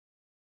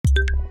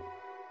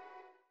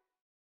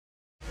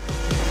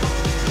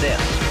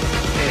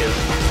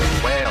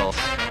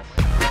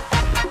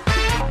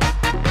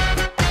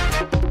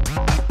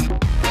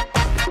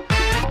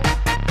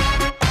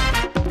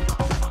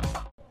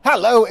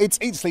Hello, it's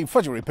Eat, Sleep,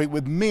 Fudge and Repeat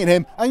with me and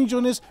him, and you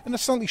join us in a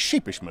slightly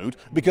sheepish mood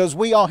because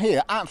we are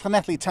here at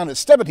Llanelli Town at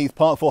Stevenheath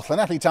Park for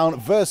Llanelli Town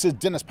versus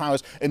Dinas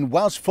Powers in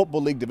Welsh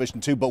Football League Division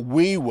 2, but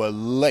we were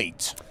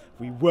late.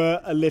 We were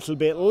a little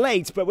bit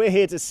late, but we're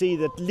here to see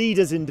the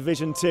leaders in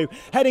Division 2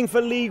 heading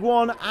for League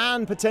 1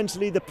 and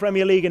potentially the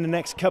Premier League in the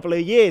next couple of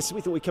years. So we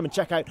thought we'd come and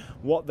check out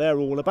what they're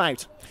all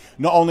about.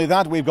 Not only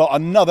that, we've got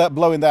another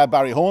Blowing Their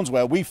Barry Horns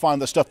where we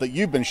find the stuff that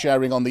you've been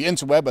sharing on the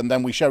interweb and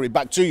then we share it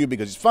back to you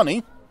because it's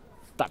funny.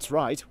 That's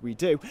right, we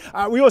do.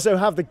 We also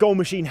have the goal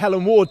machine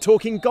Helen Ward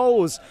talking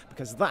goals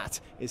because that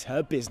is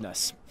her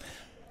business.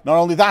 Not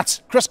only that,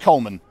 Chris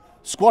Coleman.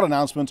 Squad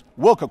announcement,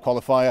 World Cup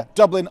qualifier,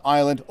 Dublin,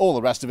 Ireland, all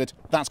the rest of it.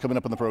 That's coming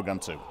up in the programme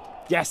too.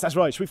 Yes, that's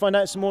right. Should we find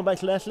out some more about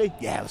Llanelli?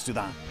 Yeah, let's do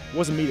that. It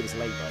wasn't me that was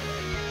late, by the way.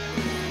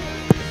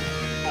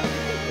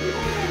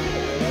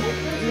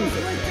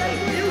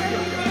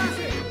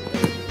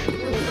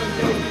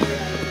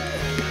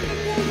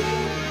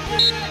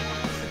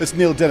 It's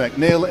Neil Dimmock.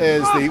 Neil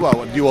is the,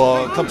 well, you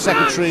are club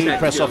secretary,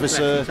 press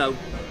officer,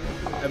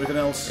 everything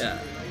else. Yeah.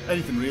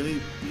 Anything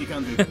really you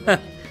can do.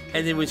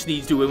 Anything which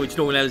needs doing, which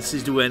no one else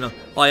is doing.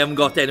 I haven't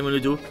got anyone to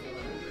do.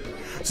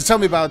 So tell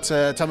me about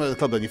the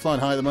club then. You're flying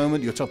high at the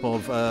moment. You're top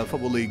of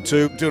Football League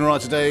 2. Doing all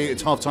right today.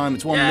 It's half time.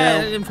 It's 1-0.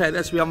 Yeah, in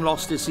fairness, we haven't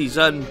lost this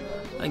season.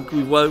 I think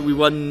we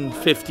won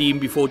 15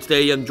 before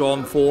today and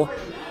drawn 4.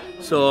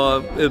 So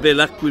a bit of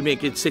luck, we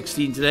make it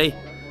 16 today.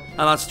 And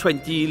that's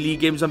 20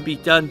 league games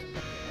unbeaten.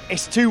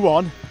 It's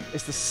 2-1.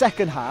 It's the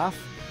second half.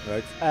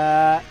 Right.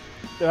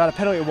 They've had a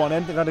penalty at one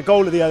end. They've had a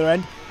goal at the other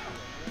end.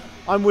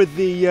 I'm with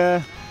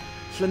the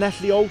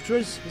Llanelli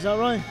Ultras. Is that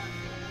right?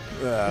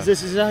 Is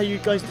this how you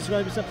guys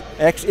describe yourself?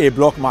 A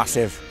Block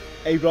Massive.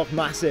 A Block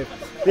Massive.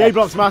 The A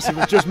Block's Massive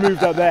have just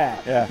moved up there.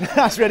 Yeah.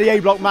 That's where the A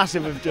Block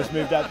Massive have just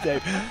moved up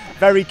to.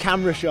 Very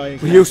camera shy.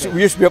 We used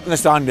to be up in the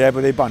stand there,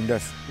 but they banned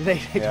us. They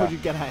told you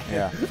to get out.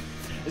 Yeah.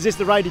 Is this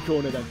the Ridey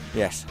corner then?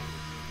 Yes.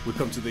 We've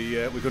come to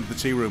the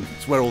tea room.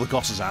 It's where all the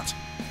goss is at.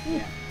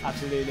 Yeah,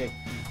 absolutely.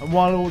 And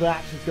while all the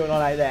action's going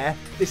on out there,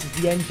 this is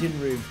the engine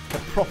room, the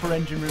proper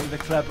engine room of the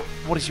club.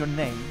 What is your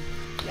name?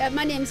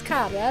 My name's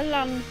Carol,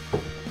 and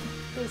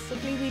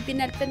basically we've been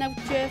helping out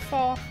here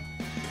for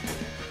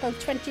about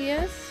 20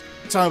 years.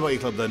 Tell me about your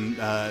club then,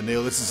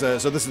 Neil. This is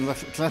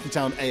Llanelli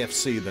Town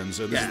AFC then.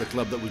 So this is the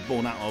club that was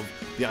born out of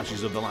the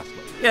ashes of the last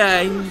club.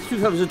 Yeah, in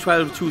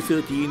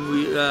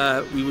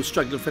 2012-2013 we were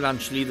struggling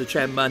financially. The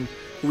chairman,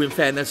 who in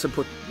fairness had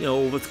put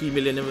over £3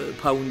 million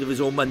of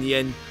his own money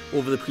in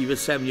over the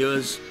previous 7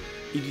 years,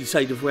 he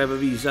decided for whatever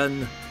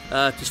reason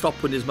to stop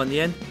putting his money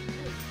in.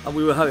 And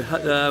we were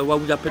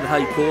wound up in the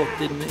High Court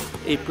in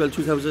April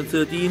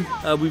 2013.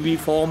 We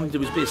reformed. It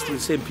was basically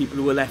the same people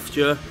who were left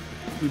here.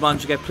 We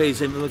managed to get players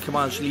in from the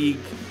Commercial League.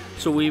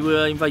 So we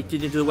were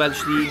invited into the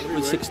Welsh League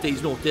with 6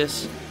 days'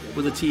 notice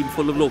with a team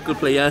full of local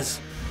players.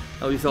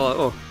 And we thought,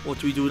 oh, what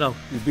do we do now?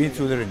 We've been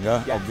through the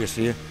ringer,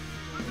 obviously,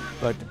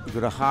 but we've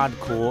got a hard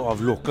core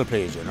of local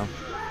players,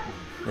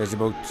 There's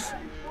out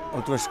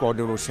of a squad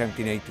of about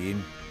 17,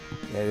 18,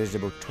 there's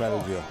about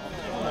 12 here.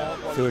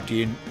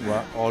 13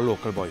 were all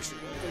local boys.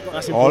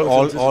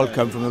 All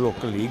come from the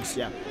local leagues,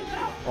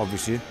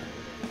 obviously,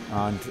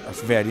 and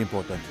that's very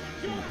important.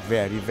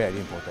 Very, very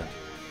important.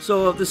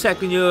 So the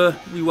second year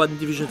we won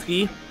Division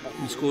 3,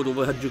 we scored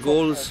over 100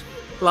 goals.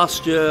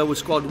 Last year our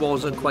squad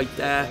wasn't quite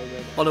there.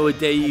 On our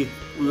day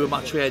we were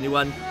match for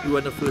anyone. We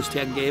won the first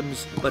 10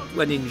 games, but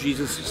when injuries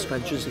and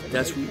suspensions hit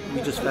us, we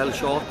just fell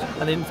short.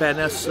 And in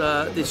fairness,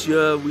 this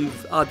year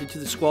we've added to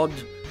the squad,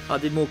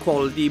 added more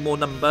quality, more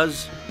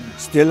numbers.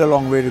 Still a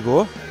long way to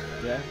go.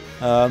 Yeah.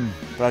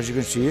 But as you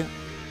can see,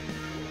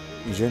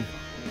 he's in.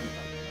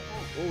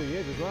 Oh, he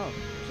is as well.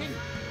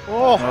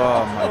 Oh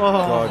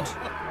my God.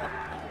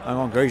 Hang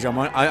on guys,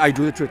 I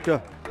do the trick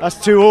here. That's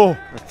 2-2.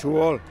 That's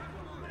 2-2.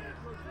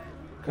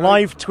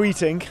 Live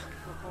tweeting.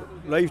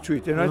 Live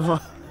tweeting,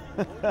 right?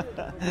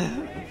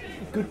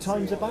 Good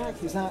times are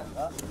back, is that?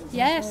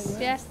 Yes,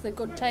 the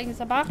good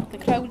times are back, the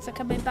crowds are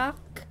coming back,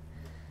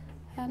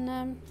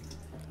 and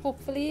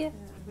hopefully...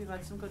 We've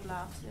had some good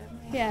laughs,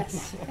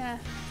 Yes, yeah.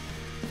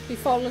 We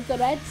followed the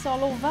Reds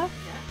all over.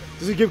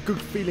 Does it give a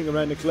good feeling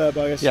around the club,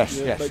 I guess?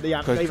 Yes. Like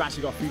they've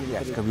actually got a feeling.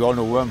 Yes, because we all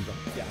know them.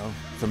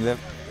 Some of them,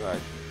 a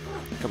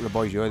couple of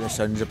boys here, their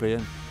sons are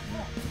playing.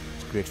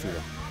 It's a great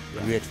feeling.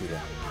 Great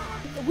feeling.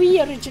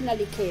 We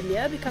originally came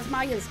here because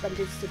my husband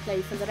used to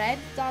play for the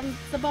Reds and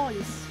the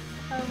boys,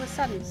 our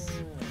sons.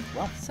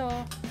 Wow. So,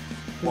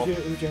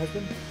 who's your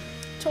husband?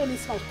 Tony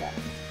Smoker.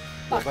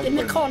 Back in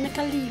the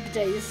Conical League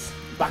days.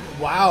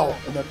 Wow.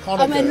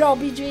 I mean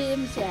Robbie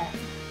James, yeah.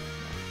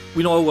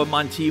 We know a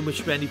one-man team,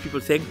 which many people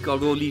think,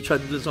 although Lee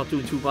Trundle's not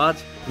doing too bad.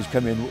 He's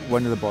come in,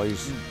 one of the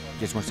boys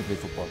just wants to play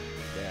football.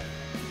 Yeah.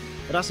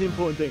 But that's the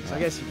important thing, because I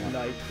guess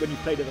when you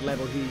played at the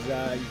level he's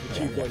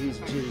achieved what he's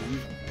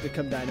achieved, to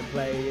come down and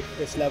play at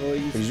this level.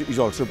 He's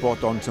also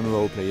brought on some of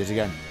our players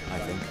again, I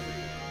think.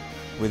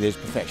 With his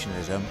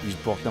professionalism, he's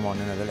brought them on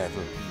another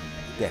level.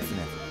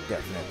 Definitely.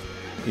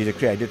 He's a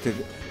credit to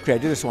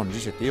the Swansea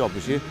City,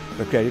 obviously,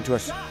 but credit to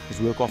us, his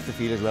work off the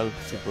field as well,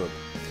 superb.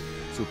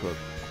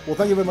 Well,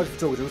 thank you very much for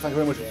talking to us. Thank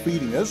you very much for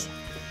feeding us.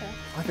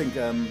 I think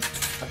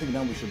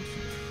now we should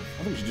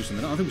do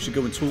something. I think we should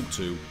go and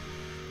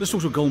let's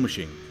talk to a goal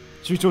machine.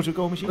 Should we talk to a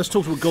goal machine? Let's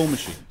talk to a goal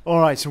machine. All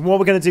right, so what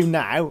we're going to do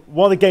now,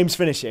 while the game's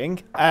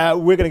finishing,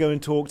 we're going to go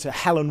and talk to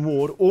Helen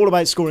Ward all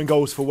about scoring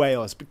goals for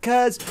Wales,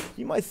 because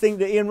you might think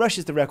that Ian Rush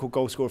is the record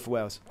goal scorer for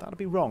Wales. That'd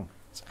be wrong.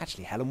 It's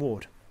actually Helen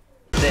Ward.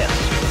 This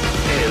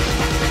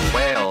is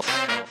Wales.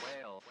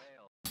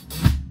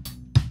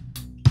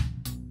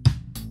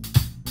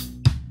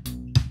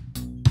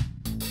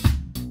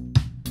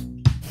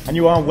 And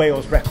you are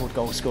Wales' record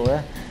goal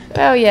scorer.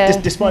 Oh yeah.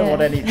 Despite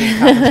what anything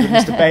happens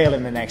with Mr. Bale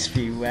in the next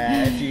few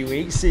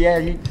weeks, so yeah,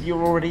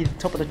 you're already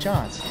top of the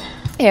charts.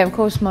 Yeah, of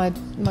course my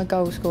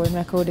goal scoring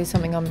record is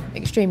something I'm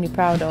extremely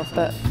proud of,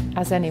 but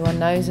as anyone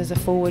knows, as a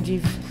forward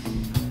you've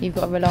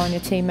got to rely on your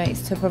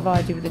teammates to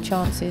provide you with the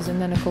chances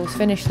and then of course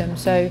finish them.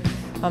 So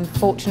I'm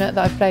fortunate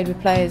that I've played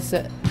with players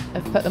that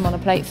have put them on a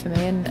plate for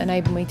me and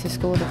enabled me to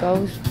score the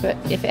goals. But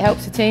if it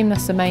helps the team,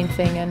 that's the main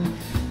thing, and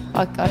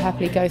I'd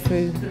happily go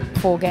through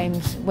 4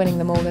 games winning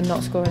them all and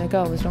not scoring a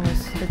goal as long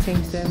as the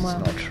team's doing well.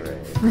 That's not true.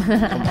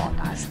 Come on,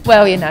 lads.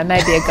 Well, you know,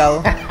 maybe a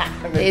goal.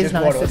 It is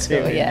nice to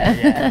score,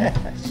 yeah.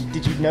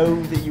 Did you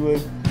know that you were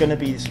going to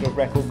be the sort of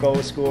record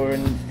goal scorer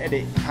and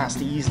it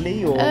passed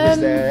easily, or was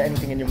there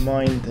anything in your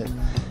mind that...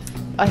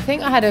 I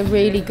think I had a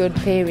really good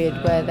period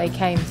where they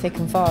came thick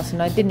and fast,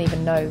 and I didn't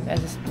even know,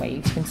 as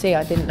you can see,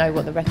 I didn't know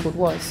what the record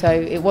was, so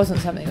it wasn't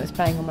something that was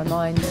playing on my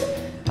mind.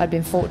 I'd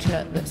been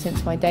fortunate that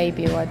since my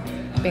debut I'd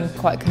been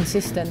quite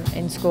consistent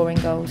in scoring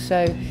goals,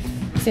 so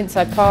since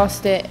I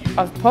passed it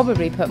I've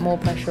probably put more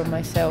pressure on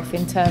myself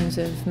in terms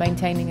of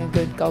maintaining a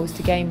good goals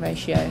to game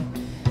ratio.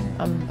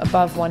 I'm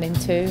above 1 in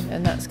 2,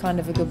 and that's kind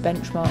of a good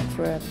benchmark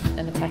for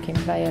an attacking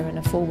player, and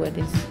a forward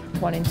is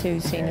 1 in 2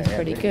 seen as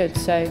pretty good.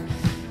 So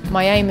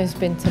my aim has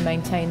been to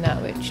maintain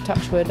that, which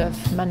touchwood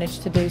I've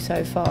managed to do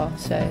so far,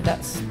 so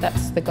that's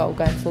the goal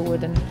going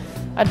forward. And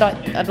I'd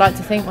like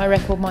to think my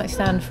record might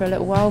stand for a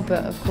little while,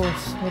 but of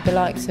course with the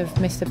likes of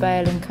Mr.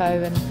 Bale and co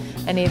and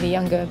any of the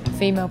younger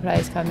female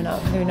players coming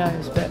up, who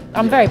knows. But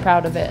I'm very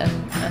proud of it,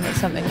 and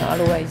it's something that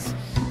I'll always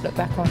look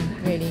back on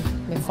really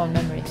with fond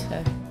memories.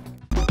 So.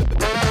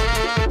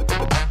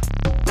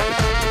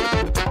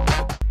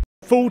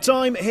 Full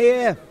time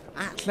here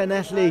at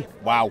Llanelli.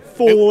 Wow.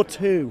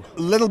 4-2.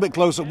 A little bit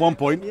close at one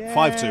point.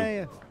 5-2.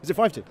 Yeah. Is it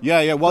 5-2?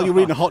 Yeah. While you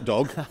were eating a hot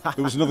dog,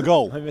 there was another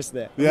goal. I missed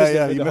it. You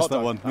missed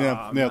that one.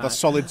 Yeah, that's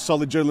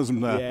solid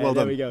journalism there. Yeah, well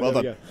there done. we go, well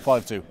there done. we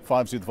 5-2.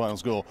 5-2 the final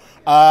score.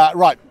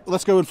 Right,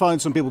 let's go and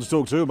find some people to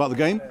talk to about the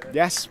game.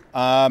 Yes.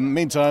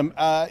 Meantime,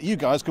 you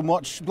guys can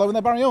watch blowing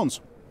their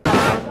barry-ons.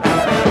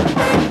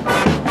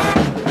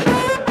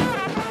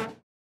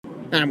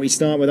 And we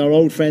start with our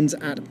old friends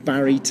at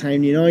Barry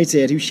Town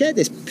United, who shared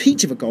this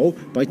peach of a goal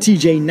by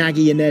TJ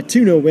Nagy in their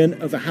 2-0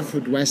 win over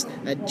Haverfordwest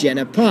at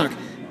Jenner Park.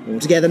 All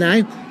together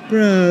now,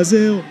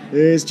 Brazil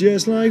is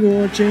just like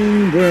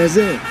watching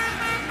Brazil.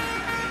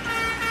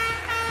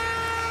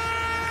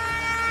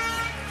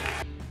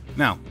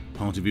 Now,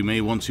 part of you may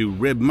want to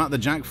rib Matt the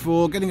Jack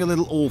for getting a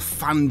little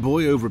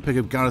all-fanboy over a pick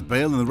of Gareth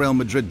Bale in the Real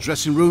Madrid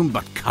dressing room,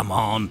 but come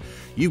on,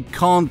 you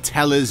can't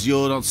tell us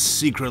you're not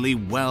secretly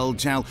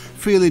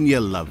feeling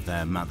your love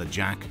there, Matt the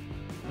Jack.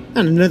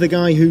 And another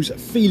guy who's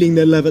feeling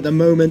the love at the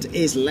moment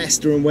is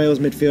Leicester and Wales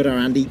midfielder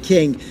Andy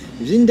King,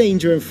 who's in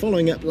danger of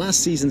following up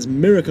last season's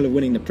miracle of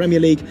winning the Premier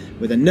League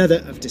with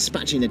another of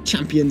dispatching the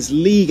Champions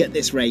League at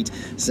this rate.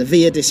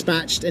 Sevilla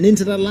dispatched and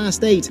into the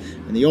last 8,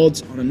 and the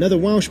odds on another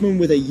Welshman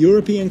with a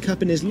European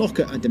Cup in his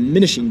locker are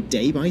diminishing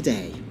day by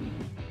day.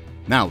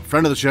 Now,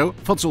 friend of the show,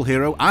 futsal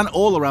hero and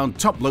all-around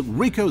top bloke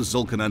Rico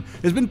Zulkanen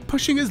has been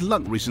pushing his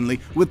luck recently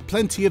with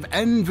plenty of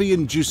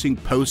envy-inducing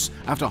posts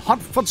after hot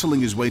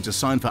futsaling his way to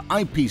sign for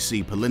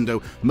IPC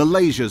Pelindo,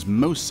 Malaysia's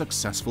most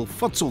successful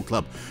futsal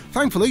club.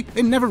 Thankfully,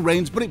 it never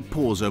rains but it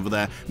pours over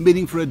there,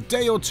 meaning for a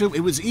day or two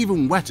it was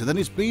even wetter than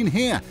it's been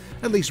here.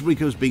 At least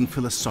Rico's being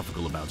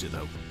philosophical about it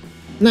though.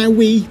 Now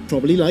we,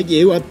 probably like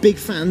you, are big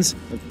fans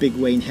of Big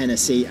Wayne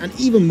Hennessy, and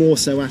even more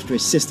so after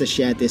his sister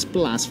shared this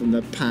blast from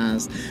the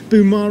past.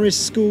 Boomaris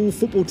school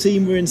football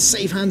team were in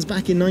safe hands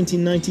back in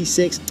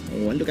 1996.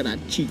 Oh, and look at that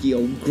cheeky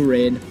old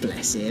grin,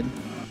 bless him.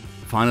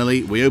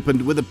 Finally, we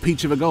opened with a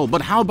peach of a goal,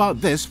 but how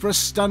about this for a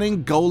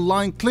stunning goal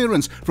line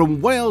clearance from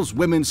Wales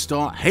women's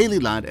star Hayley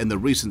Ladd in the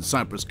recent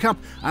Cyprus Cup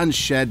and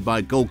shared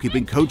by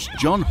goalkeeping coach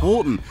John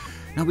Horton.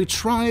 Now, we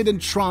tried and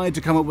tried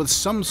to come up with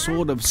some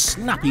sort of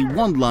snappy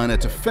one-liner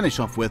to finish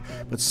off with,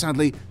 but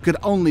sadly could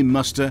only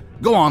muster,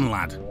 "Go on,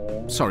 lad."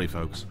 Sorry,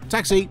 folks.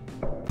 Taxi!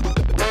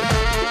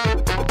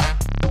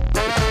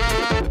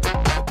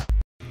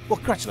 Well,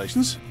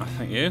 congratulations.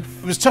 Thank you.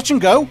 It was touch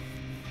and go.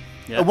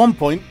 Yeah. At one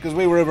point, because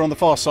we were over on the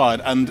far side,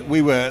 and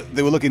they were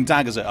looking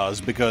daggers at us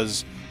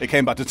because it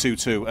came back to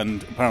 2-2,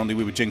 and apparently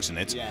we were jinxing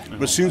it. Yeah.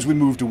 But as soon as we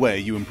moved away,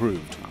 you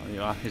improved. Oh,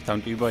 you are. It's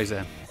down to you boys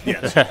there.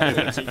 Yes.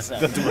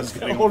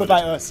 All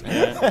about us.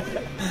 Yeah.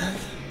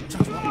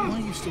 Why are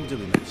you still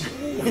doing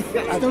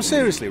this? No,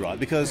 seriously, right?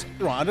 Because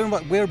I don't know.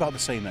 We're about the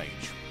same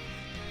age.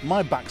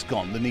 My back's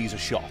gone. The knees are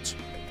shot.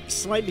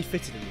 slightly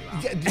fitter than you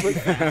are.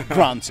 Yeah,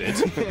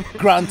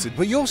 granted,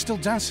 but you're still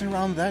dancing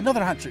around there.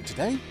 Another hat-trick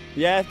today.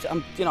 Yeah,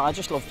 you know, I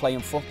just love playing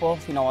football.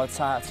 You know, I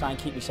try and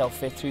keep myself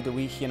fit through the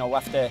week. You know,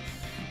 after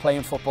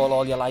playing football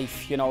all your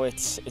life, you know,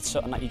 it's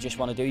something that you just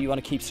want to do. You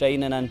want to keep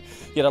training, and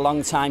you're a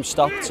long time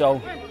stopped.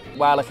 So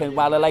while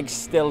the legs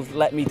still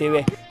let me do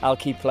it, I'll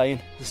keep playing.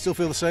 Does it still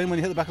feel the same when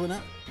you hit the back of the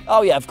net?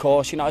 Oh yeah, of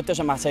course. You know, it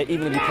doesn't matter.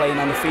 Even if you're playing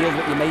on the field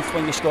with your mates,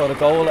 when you score a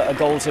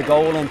goal's a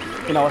goal, and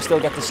you know, I still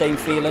get the same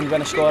feeling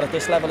when I score at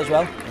this level as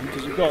well.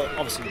 Because you've got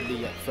obviously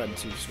Lee up front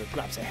who sort of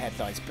grabs the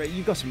headlights, but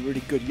you've got some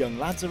really good young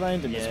lads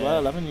around him as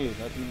well, haven't you?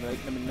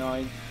 Like number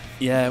 9.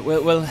 Yeah,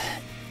 well,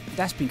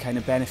 that's been kind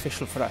of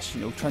beneficial for us.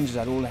 You know, Trundle's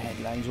had all the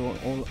headlines,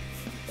 all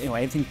you know,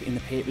 everything in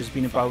the papers has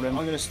been about him.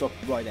 I'm going to stop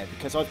right there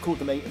because I've called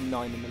them 8 and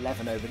 9 and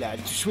 11 over there.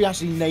 Should we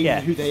actually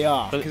name who they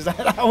are? Because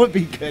that would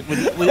be good. Do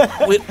you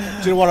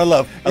know what I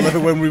love? I love it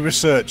when we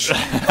research.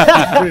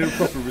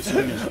 Proper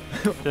research.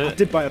 I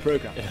did buy a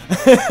programme.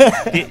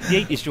 The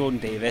 8 is Jordan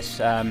Davis.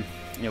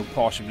 You know,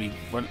 possibly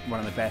one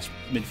of the best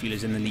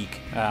midfielders in the league.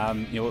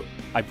 You know,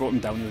 I brought him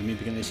down with me at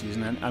the beginning of the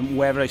season, and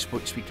wherever I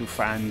speak to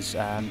fans,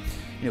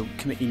 you know,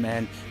 committee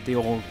men, they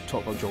all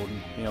talk about Jordan.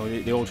 You know,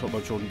 they all talk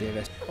about Jordan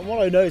Davis. And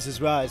what I noticed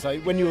as well is,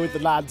 like, when you're with the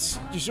lads,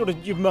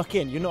 you muck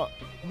in. You're not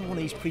one of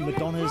these prima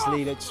donnas,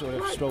 Lee, that sort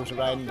of strolls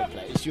around the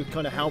place. You're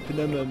kind of helping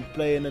them and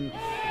playing and.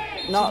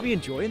 Should we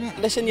enjoying it?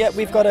 Listen, yeah,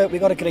 we've got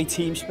a great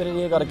team spirit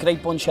here. We've got a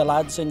great bunch of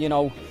lads, and you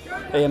know,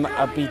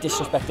 I'd be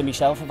disrespecting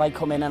myself if I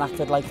come in and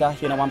acted like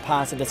that. You know, I'm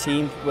part of the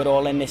team. We're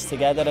all in this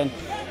together, and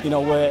you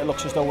know, it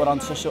looks as though we're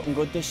onto something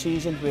good this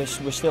season. We're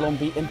still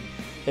unbeaten.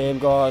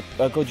 Got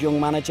a good young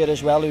manager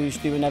as well who's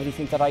doing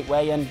everything the right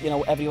way, and you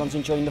know, everyone's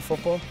enjoying the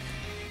football.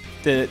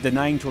 The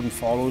 9 Jordan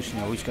follows. You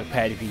know, he's got a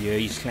pedigree here.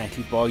 He's a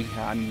Llanelli boy,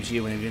 and he was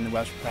here when he was in the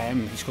Welsh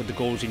Prem. He scored the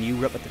goals in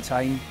Europe at the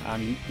time.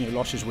 He you know,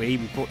 lost his way.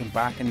 We brought him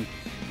back, and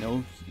you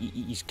know,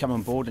 he's come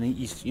on board, and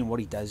he's, you know, what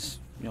he does,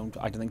 you know,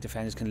 I don't think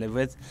defenders can live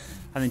with.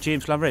 And then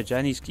James Loveridge,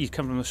 and he's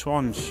come from the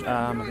Swans.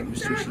 I think it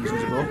was 2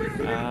 seasons ago.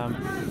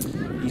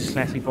 He's a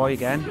Llanelli boy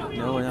again, you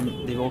know,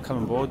 and they've all come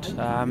on board.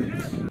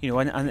 You know,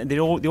 and they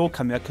all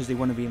come here because they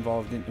want to be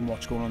involved in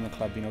what's going on in the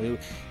club. You know,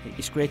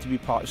 it's great to be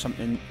part of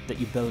something that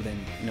you're building,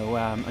 you know,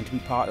 and to be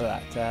part of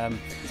that.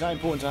 Is that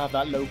important to have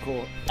that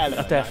local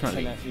element?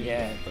 Definitely,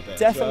 yeah,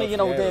 definitely. You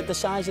know, the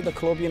size of the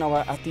club, you know,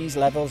 at these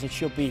levels, it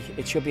should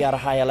be at a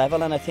higher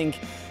level, and I think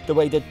the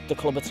way that the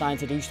club are trying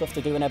to do stuff,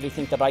 they're doing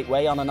everything the right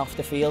way on and off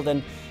the field,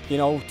 and you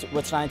know,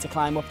 we're trying to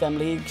climb up them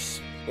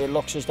leagues. It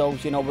looks as though,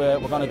 you know, we're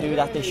going to do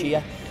that this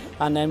year,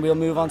 and then we'll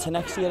move on to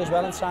next year as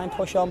well and try and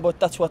push on. But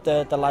that's what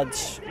the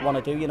lads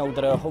want to do. You know,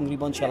 they're a hungry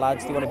bunch of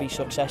lads. They want to be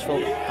successful,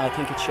 and I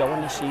think it's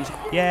showing this season.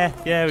 Yeah,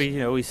 you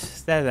know,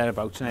 he's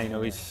thereabouts now. You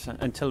know, he's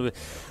until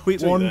we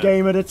one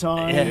game at a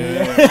time.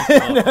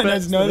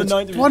 There's no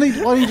 90. Why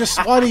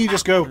don't you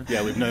just go?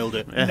 Yeah, we've nailed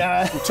it.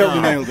 Nah. We've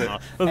totally nailed it.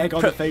 Egg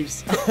on the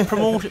face.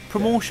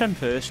 Promotion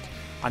first.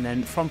 And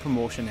then from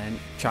promotion, then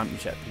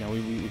championship. You know,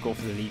 we go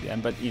for the league then.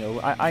 But you know,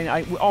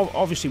 I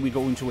obviously we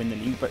go in to win the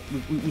league, but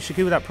we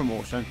secure that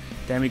promotion.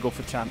 Then we go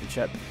for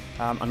championship,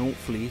 and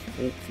hopefully,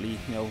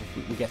 you know,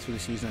 we get through the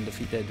season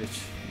undefeated,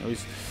 which you know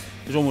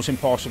is almost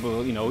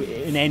impossible. You know,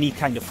 in any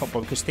kind of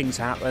football, because things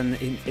happen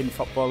in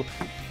football.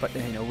 But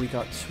you know, we've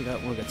got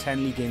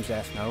 10 league games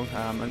left now,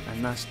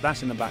 and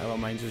that's in the back of our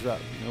minds as well.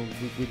 You know,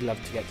 we'd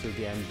love to get to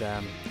the end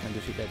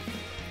undefeated.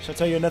 Shall I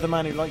tell you another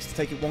man who likes to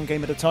take it one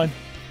game at a time?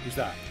 Who's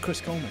that?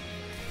 Chris Coleman.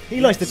 He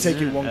likes to take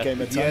it one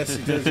game at a time. Yes,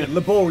 he does.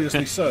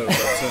 Laboriously so.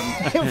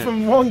 But,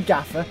 from one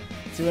gaffer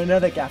to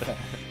another gaffer.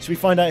 Should we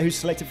find out who's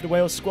selected for the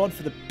Wales squad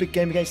for the big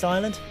game against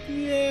Ireland?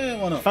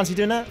 Yeah, why not? Fancy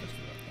doing that?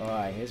 All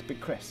right, here's Big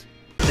Chris.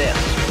 This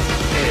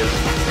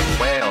is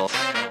Wales.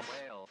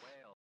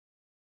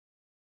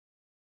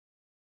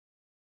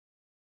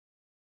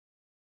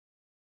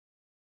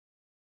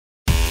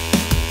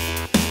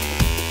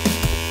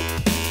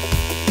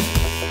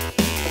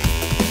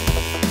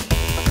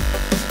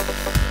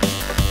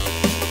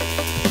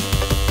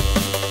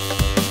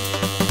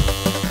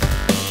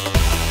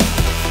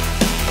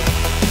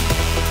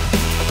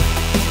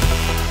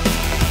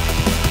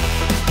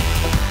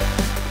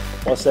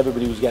 Whilst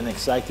everybody was getting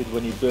excited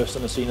when he burst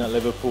on the scene at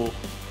Liverpool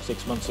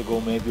 6 months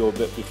ago, maybe, or a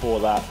bit before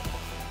that,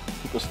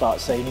 people start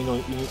saying, you know,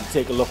 you need to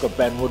take a look at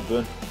Ben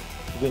Woodburn.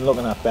 We've been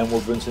looking at Ben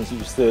Woodburn since he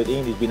was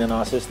 13. He's been in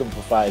our system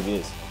for 5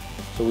 years,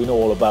 so we know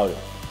all about it.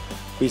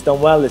 He's done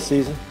well this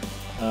season,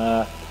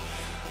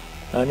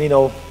 and you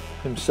know,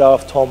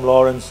 himself, Tom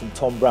Laurence and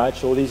Tom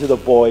Bradshaw, these are the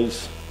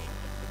boys,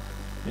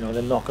 you know,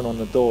 they're knocking on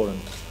the door,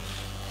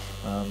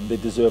 and they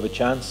deserve a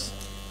chance.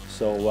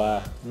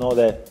 So know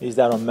that he's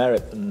there on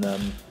merit,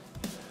 and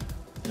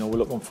you know, we're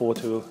looking forward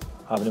to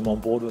having him on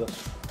board with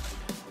us.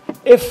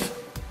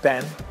 If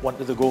Ben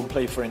wanted to go and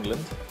play for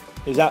England,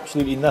 there's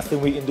absolutely nothing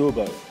we can do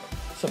about it.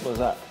 Simple as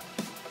that.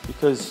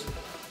 Because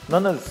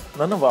none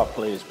of our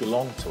players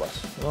belong to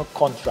us. They're not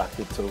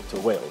contracted to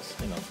Wales,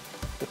 you know.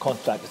 They're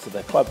contracted to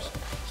their clubs.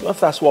 So if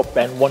that's what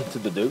Ben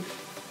wanted to do,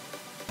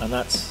 and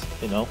that's,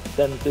 you know,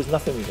 then there's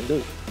nothing we can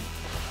do.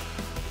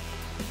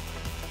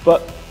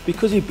 But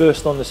because he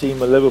burst on the scene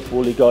with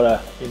Liverpool, he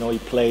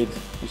played,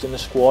 he was in the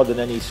squad, and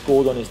then he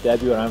scored on his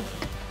debut round,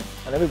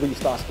 and everybody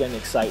starts getting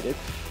excited.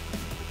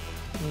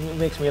 It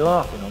makes me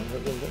laugh, you know.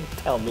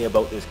 Tell me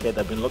about this kid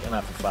I've been looking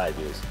at for 5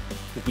 years.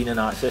 He's been in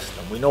our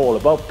system. We know all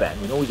about Ben.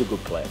 We know he's a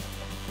good player.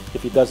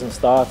 If he doesn't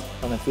start,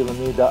 and I feel the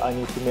need that I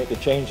need to make a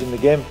change in the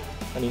game,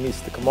 and he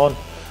needs to come on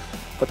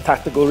for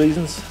tactical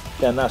reasons,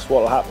 then that's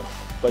what will happen.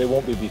 But it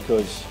won't be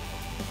because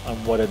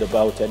I'm worried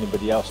about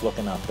anybody else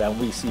looking at Ben.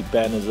 We see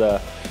Ben as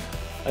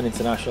an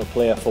international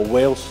player for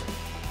Wales.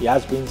 He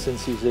has been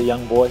since he's a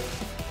young boy,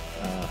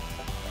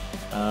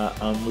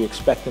 and we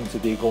expect him to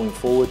be going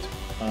forward.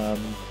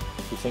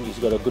 We think he's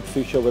got a good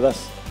future with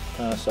us.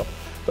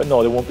 But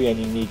no, there won't be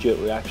any knee-jerk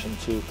reaction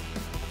to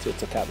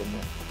cap him.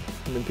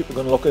 I mean, people are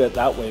going to look at it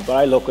that way, but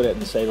I look at it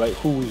and say, right,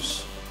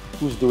 who's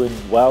doing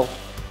well,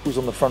 who's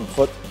on the front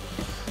foot,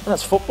 and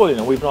that's football. You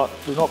know, we've not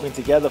been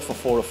together for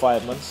 4 or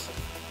 5 months.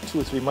 2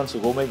 or 3 months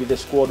ago, maybe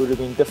this squad would have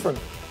been different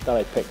that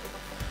I picked.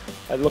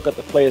 I'd look at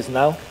the players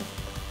now,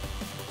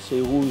 see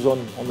who's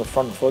on the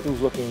front foot,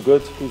 who's looking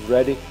good, who's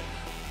ready,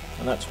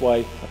 and that's why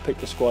I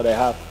picked the squad I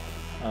have.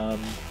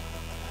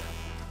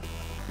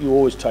 You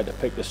always try to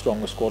pick the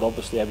strongest squad.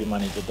 Obviously, every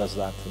manager does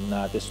that,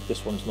 and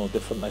this one's no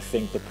different. I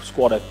think the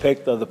squad I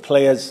picked are the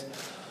players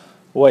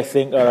who I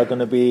think are going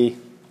to be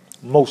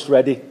most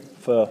ready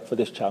for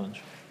this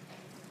challenge.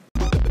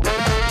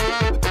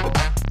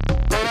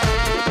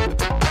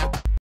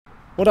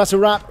 Well, that's a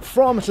wrap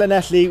from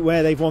Llanelli,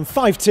 where they've won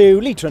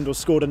 5-2. Lee Trundle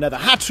scored another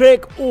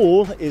hat-trick.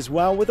 All is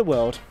well with the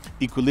world.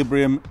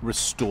 Equilibrium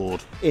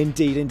restored.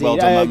 Indeed, indeed. Well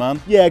done, my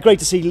man. Yeah, great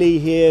to see Lee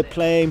here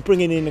playing,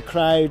 bringing in the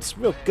crowds.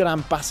 Real good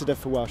ambassador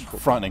for Welsh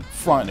football.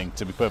 Frightening,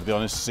 to be perfectly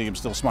honest, to see him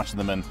still smashing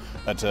them in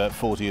at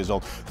 40 years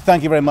old.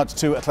 Thank you very much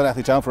to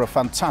Llanelli Town for a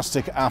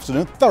fantastic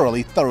afternoon.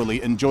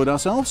 Thoroughly enjoyed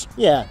ourselves.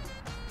 Yeah.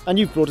 And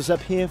you've brought us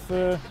up here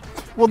for...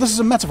 Well, this is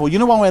a metaphor. You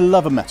know why I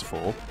love a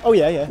metaphor? Oh,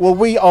 yeah. Well,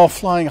 we are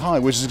flying high,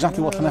 which is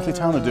exactly what Llanelli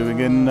Town are doing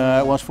in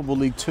Welsh Football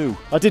League 2.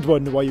 I did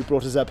wonder why you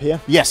brought us up here.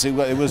 Yes, it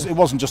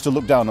wasn't just to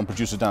look down on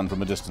producer Dan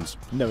from a distance.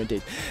 No,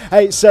 indeed.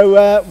 Hey,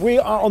 so we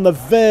are on the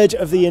verge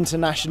of the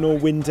international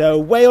window.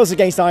 Wales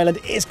against Ireland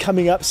is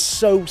coming up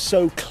so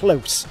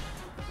close.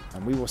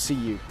 And we will see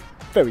you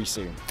very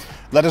soon.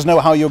 Let us know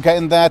how you're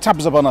getting there. Tap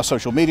us up on our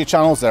social media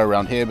channels. They're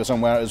around here but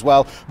somewhere as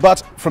well.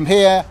 But from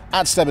here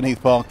at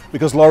Stevenheath Park,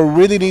 because Laura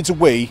really needs a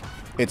wee,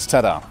 it's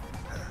ta-da.